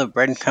threw all the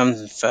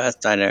breadcrumbs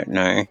first? I don't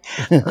know.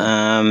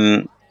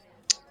 Um,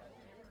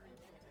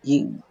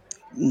 you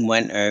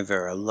went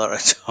over a lot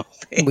of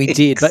We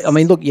did, but I topics.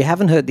 mean, look, you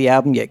haven't heard the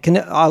album yet.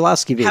 I'll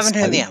ask you this, Haven't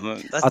heard the Toby.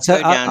 album. I'll Let's tell.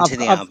 go down to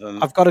the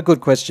album. I've got a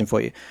good question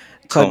for you,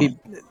 Cool. Toby.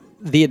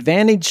 The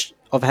advantage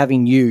of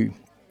having you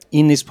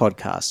in this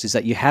podcast is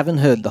that you haven't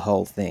heard the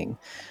whole thing.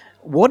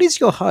 What is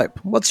your hope?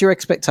 What's your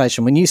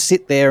expectation when you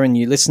sit there and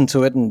you listen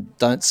to it, and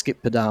don't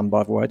skip Padam,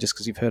 by the way, just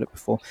because you've heard it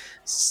before.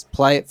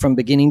 Play it from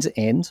beginning to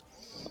end.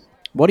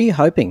 What are you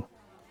hoping?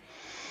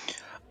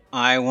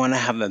 I want to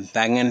have a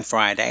banging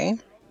Friday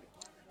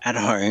at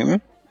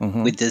home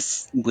Mm-hmm.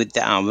 with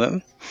the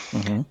album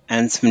Mm-hmm.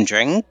 and some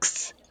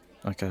drinks.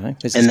 Okay.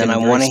 This is And then I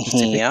getting very want to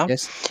specific. hear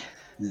Yes.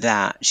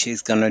 that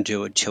she's going to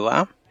do a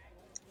tour.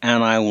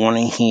 And I want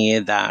to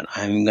hear that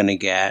I'm going to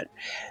get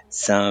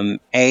some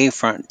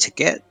A-front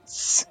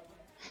tickets.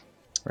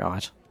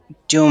 Right.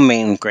 Do a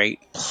meet and greet.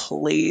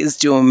 Please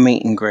do a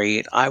meet and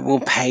greet. I will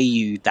pay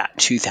you that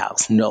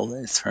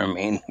 $2,000 for a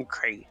meet and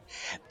greet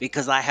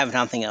because I have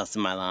nothing else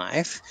in my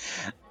life.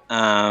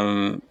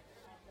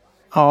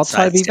 Oh,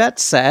 Toby, Sidestep.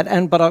 that's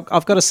sad. But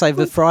I've got to say,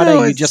 the Friday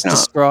No, you it's just not.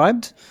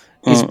 described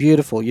is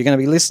beautiful. You're going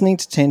to be listening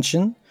to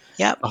Tension,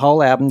 Yep. the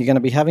whole album. You're going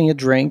to be having a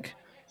drink.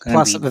 Gonna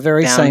Plus, be at the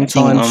very same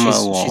bouncing time, on my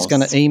she's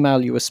going to walls.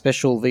 email you a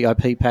special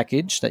VIP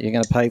package that you're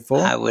going to pay for.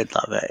 I would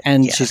love it.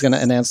 And Yes. she's going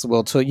to announce the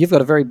world tour. You've got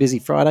a very busy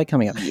Friday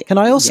coming up. Yeah, Can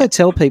I also yeah.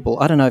 tell people,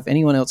 I don't know if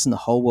anyone else in the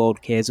whole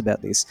world cares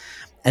about this,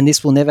 and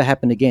this will never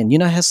happen again. You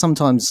know how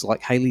sometimes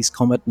like Halley's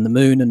Comet and the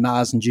Moon and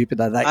Mars and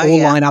Jupiter, they all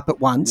yeah. line up at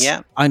once,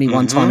 Yep. only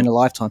one time in a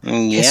lifetime.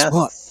 Guess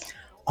what? Yes.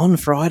 On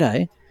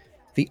Friday,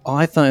 the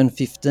iPhone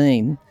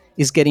 15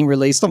 is getting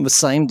released on the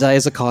same day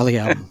as a Kylie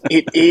album.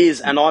 It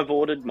is, and I've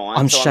ordered mine.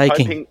 I'm So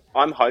shaking.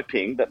 I'm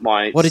hoping that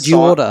my What did you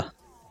order?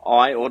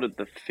 I ordered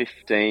the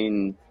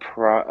 15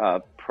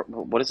 Pro.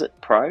 What is it?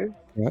 Pro?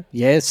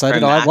 Yeah, so Pro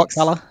did I. What Max.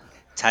 color?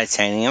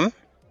 Titanium.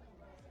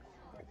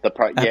 The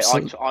Pro. Yeah,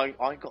 Absolutely.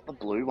 I got the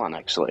blue one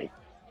actually.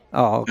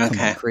 Oh, come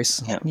Okay. on,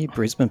 Chris. Yep. You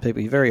Brisbane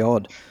people, you're very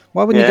odd.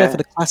 Why wouldn't you go Yeah. for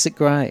the classic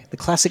grey, the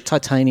classic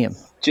titanium?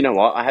 Do you know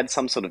what? I had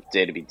some sort of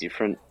dare to be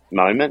different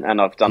moment, and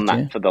I've done Did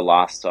you? that for the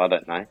last, I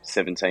don't know,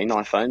 17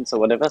 iPhones or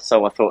whatever.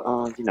 So I thought,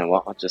 oh, you know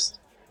what?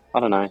 I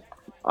don't know.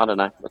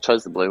 I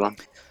chose the blue one.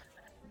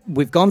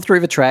 We've gone through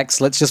the tracks.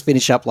 Let's just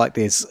finish up like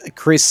this.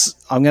 Chris,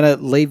 I'm going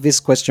to leave this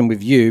question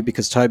with you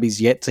because Toby's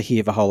yet to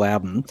hear the whole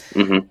album.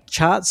 Mm-hmm.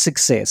 Chart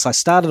success. I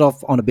started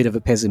off on a bit of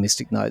a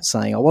pessimistic note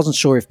saying I wasn't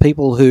sure if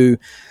people who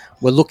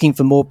were looking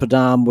for more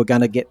Padam were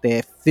going to get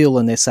their fill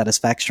and their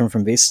satisfaction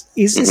from this.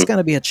 Is this going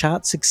to be a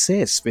chart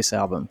success, this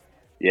album?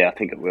 Yeah, I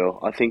think it will.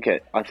 I think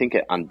it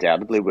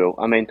undoubtedly will.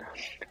 I mean,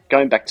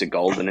 going back to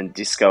Golden and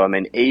Disco, I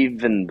mean,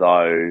 even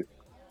though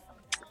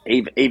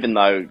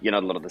you know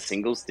a lot of the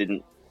singles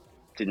didn't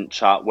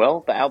chart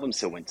well, the album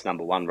still went to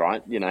number one,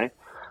 right? You know,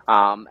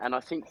 and I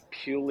think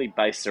purely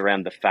based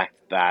around the fact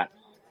that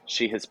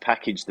she has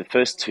packaged the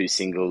first two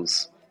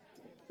singles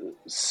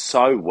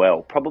so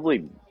well,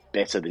 probably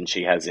better than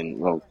she has in,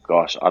 well,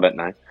 gosh, I don't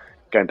know,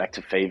 going back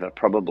to Fever,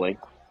 probably.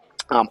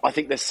 I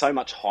think there's so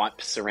much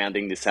hype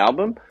surrounding this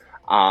album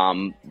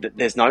that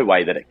there's no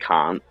way that it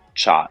can't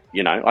chart.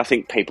 I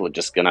think people are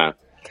just gonna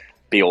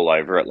be all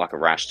over it like a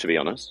rash, to be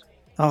honest.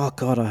 Oh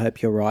God, I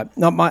hope you're right.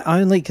 Not my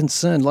only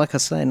concern, like I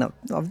say, no,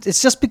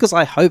 it's just because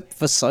I hope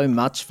for so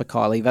much for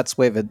Kylie. That's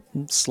where the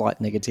slight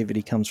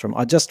negativity comes from.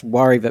 I just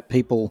worry that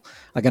people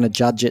are going to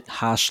judge it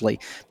harshly.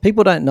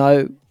 People don't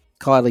know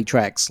Kylie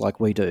tracks like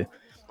we do.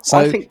 I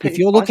So think, if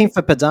you're I looking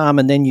think, for Padam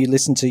and then you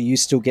listen to You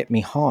Still Get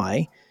Me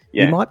High,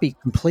 you yeah, might be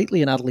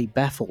completely and utterly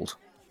baffled.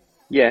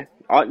 yeah.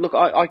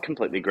 I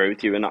completely agree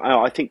with you, and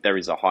I think there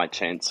is a high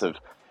chance of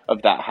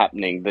that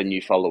happening. The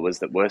new followers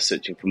that were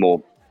searching for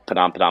more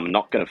Padam Padam are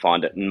not going to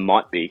find it and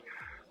might be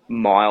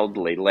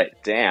mildly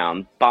let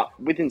down. But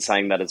within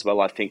saying that as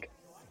well, I think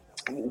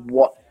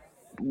what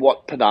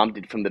Padam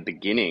did from the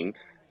beginning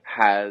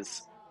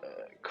has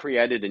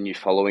created a new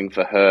following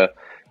for her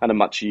and a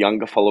much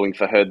younger following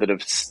for her that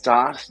have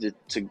started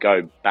to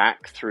go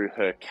back through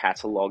her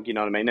catalogue, you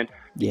know what I mean? And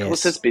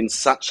because there's Yes. been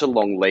such a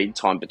long lead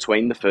time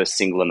between the first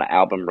single and the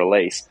album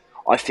release,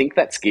 I think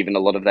that's given a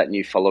lot of that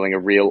new following a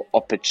real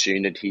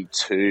opportunity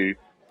to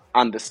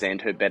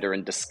understand her better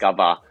and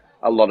discover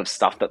a lot of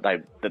stuff that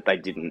they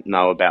didn't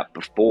know about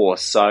before.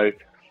 So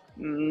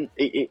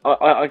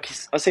I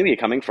see where you're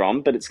coming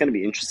from, but it's going to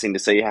be interesting to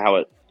see how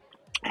it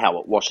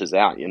washes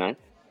out.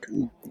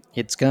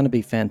 It's going to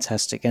be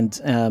fantastic.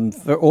 And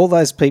for all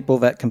those people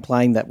that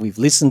complain that we've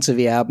listened to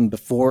the album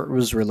before it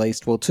was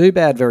released, well, too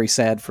bad, very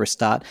sad for a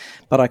start.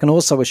 But I can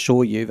also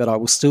assure you that I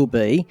will still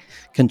be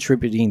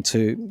contributing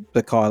to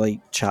the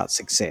Kylie chart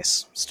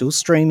success. Still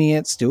streaming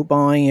it, still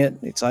buying it.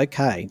 It's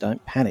okay.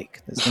 Don't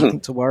panic. There's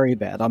nothing to worry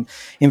about.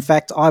 In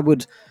fact, I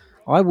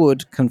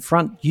would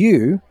confront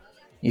you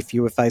if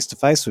you were face to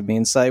face with me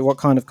and say, "What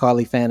kind of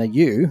Kylie fan are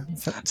you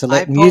to I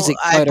let bought music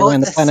I float bought around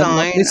the the planet and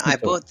not sign listen I to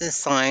it?" bought the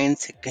signed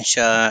signature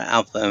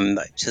album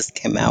that just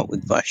came out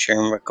with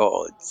Mushroom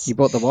Records. You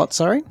bought the what?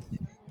 Sorry,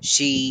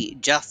 She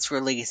just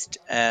released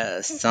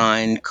a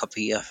signed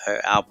copy of her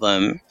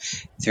album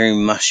through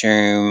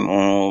Mushroom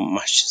or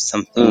Mush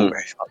something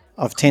Mm.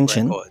 of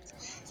Tension. Records.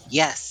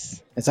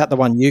 Yes. Is that the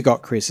one you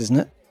got, Chris? Isn't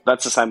it?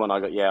 That's the same one I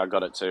got. Yeah, I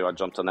got it too. I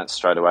jumped on that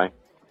straight away.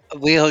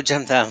 We all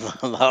jumped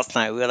out last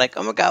night. We were like,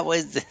 oh my god, what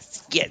is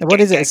this?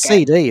 What is it? It's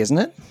CD, isn't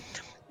it?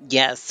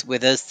 Yes,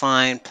 with a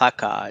signed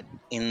placard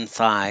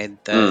inside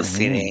the Mm.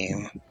 CD.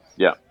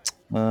 Yeah.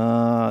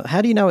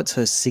 How do you know it's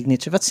her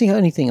signature? That's the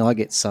only thing I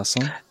get sus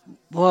on.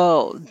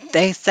 Well,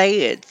 they say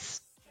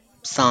it's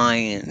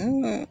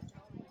signed.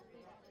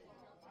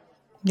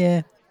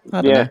 Yeah,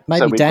 I don't Yeah. know. So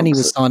Maybe we Danny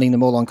was signing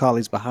them all on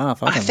Kylie's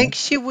behalf. I I don't know. think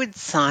she would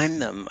sign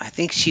them. I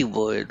think she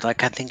would.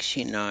 Like, I think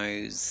she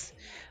knows.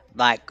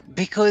 Like,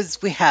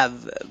 because we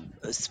have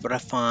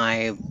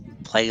Spotify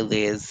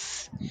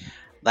playlists,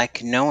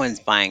 like, no one's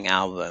buying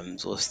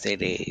albums or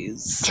CDs.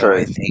 So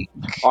I true. think,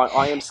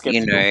 I am you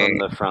skeptical know, from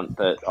the front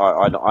that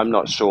I'm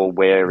not sure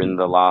where in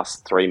the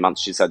last 3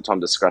 months she's had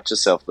time to scratch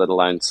herself, let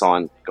alone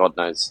sign God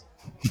knows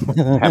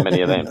how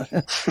many of them.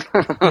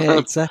 Yeah,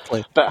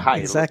 exactly. But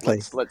hey,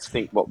 Exactly. let's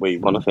think what we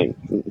want to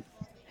think.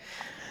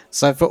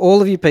 So, for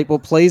all of you people,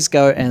 please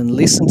go and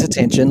listen to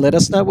Tension. Let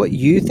us know what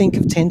you think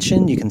of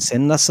Tension. You can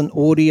send us an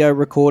audio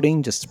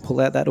recording. Just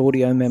pull out that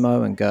audio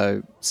memo and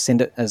go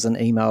send it as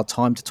an email,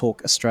 time to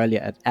talk Australia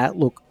at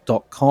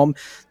outlook.com.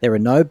 There are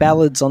no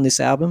ballads on this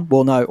album.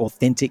 Well, no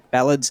authentic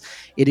ballads.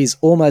 It is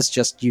almost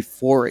just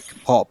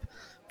euphoric pop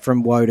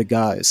from woe to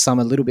go. Some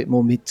a little bit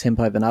more mid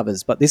tempo than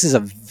others, but this is a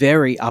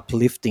very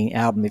uplifting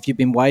album. If you've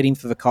been waiting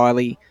for the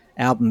Kylie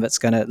album that's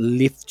going to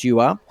lift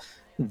you up,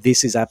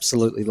 this is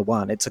absolutely the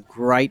one. It's a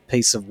great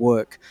piece of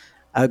work.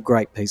 A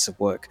great piece of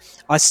work.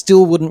 I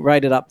still wouldn't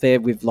rate it up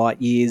there with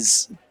Light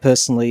Years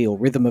personally or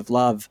Rhythm of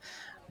Love,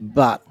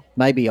 but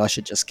maybe I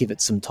should just give it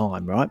some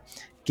time, right?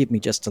 Give me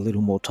just a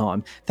little more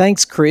time.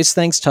 Thanks, Chris.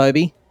 Thanks,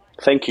 Toby.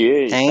 Thank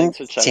you. Thanks thanks,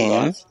 for chatting,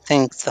 Tim. guys.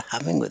 Thanks for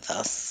having with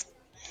us.